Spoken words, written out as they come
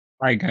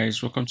Hi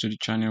guys, welcome to the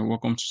channel.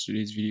 Welcome to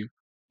today's video.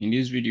 In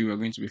this video, we're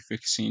going to be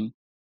fixing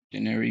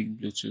generic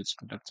Bluetooth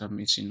adapter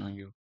missing on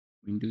your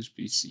Windows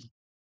PC.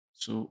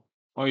 So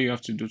all you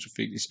have to do to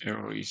fix this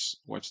error is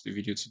watch the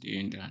video to the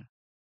end and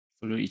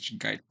follow each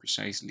guide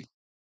precisely,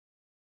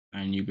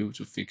 and you'll be able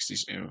to fix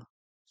this error.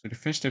 So the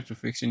first step to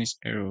fixing this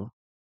error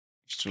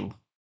is to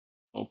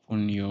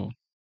open your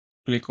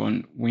click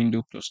on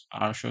Window plus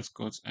R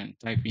shortcut and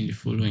type in the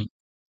following: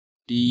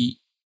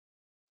 devmgmt.msc.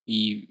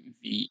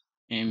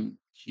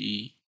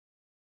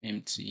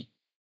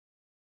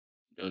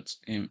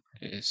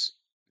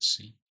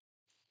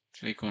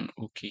 Click on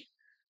OK.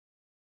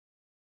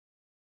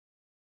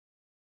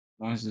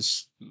 Once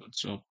this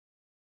loads up,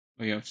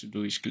 all you have to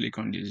do is click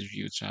on this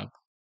View tab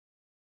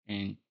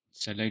and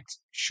select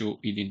Show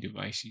Hidden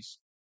Devices.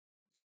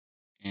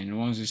 And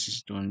once this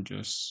is done,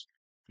 just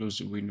close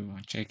the window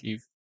and check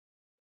if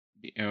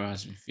the error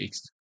has been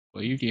fixed.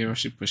 But if the error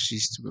still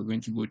persists, we're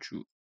going to go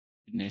through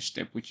the next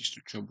step, which is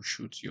to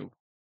troubleshoot your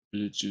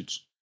Bluetooth.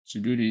 To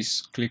do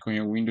this, click on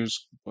your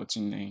Windows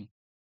button and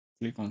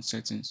click on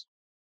Settings.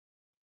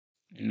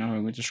 And now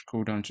we're going to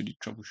scroll down to the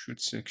Troubleshoot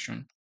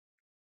section.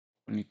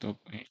 Open it up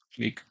and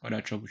click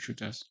Other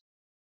Troubleshooters.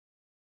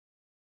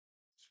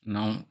 So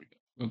now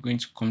we're going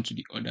to come to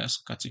the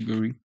Others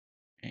category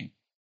and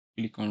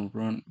click on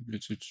Run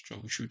Bluetooth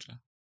Troubleshooter.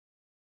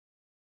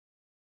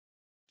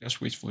 Just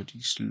wait for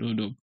this to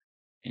load up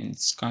and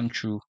scan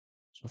through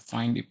to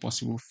find a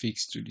possible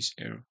fix to this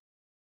error.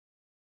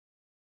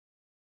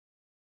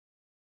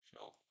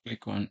 So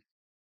click on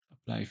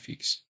Apply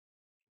Fix.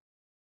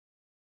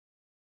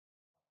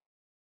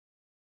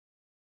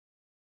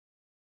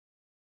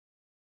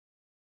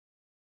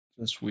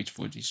 Just wait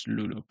for this to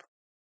load up,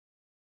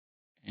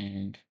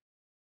 and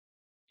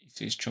it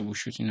says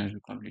troubleshooting has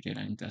been completed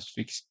and it has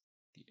fixed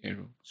the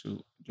error.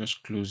 So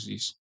just close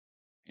this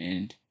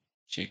and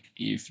check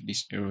if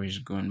this error is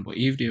gone. But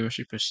if the error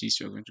still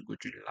persists, you're going to go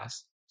to the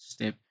last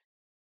step.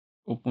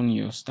 Open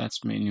your Start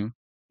menu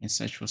and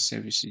search for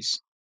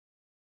Services.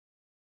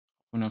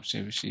 Open up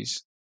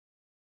Services.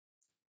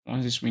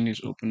 Once this window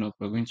is open up,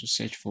 we're going to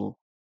search for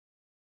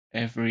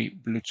every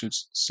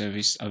Bluetooth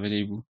service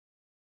available,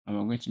 and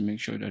we're going to make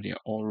sure that they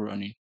are all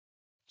running.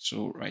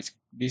 So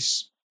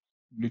this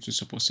Bluetooth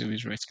support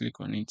service, right click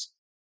on it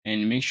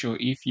and make sure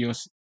if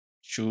yours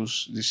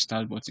shows the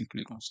start button,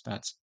 click on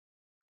start,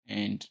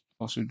 and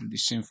also do the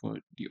same for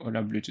the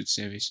other Bluetooth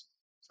service.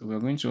 So we're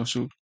going to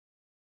also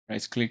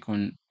right click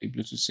on the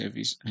Bluetooth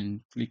service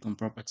and click on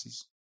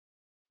properties.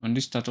 On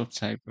this startup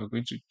type, we're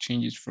going to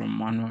change it from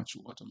manual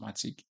to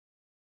automatic.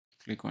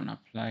 Click on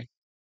apply,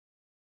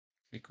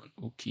 click on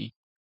OK.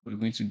 We're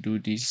going to do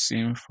the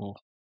same for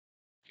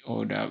the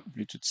other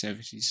Bluetooth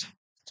services.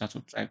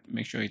 Startup type,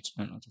 make sure it's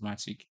on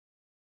automatic,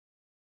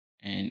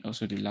 and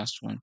also the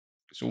last one.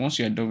 So once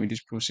you are done with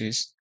this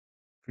process,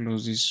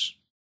 close this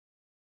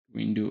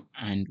window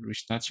and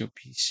restart your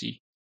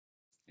PC,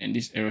 and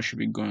this error should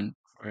be gone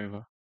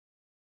forever.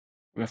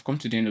 We have come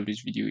to the end of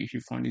this video. If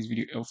you found this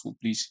video helpful,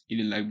 please hit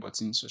the like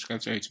button,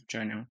 subscribe to our YouTube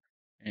channel,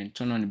 and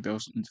turn on the bell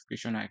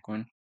notification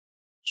icon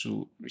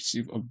to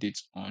receive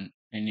updates on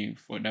any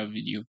further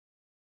video.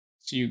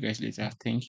 See you guys later. Thank you.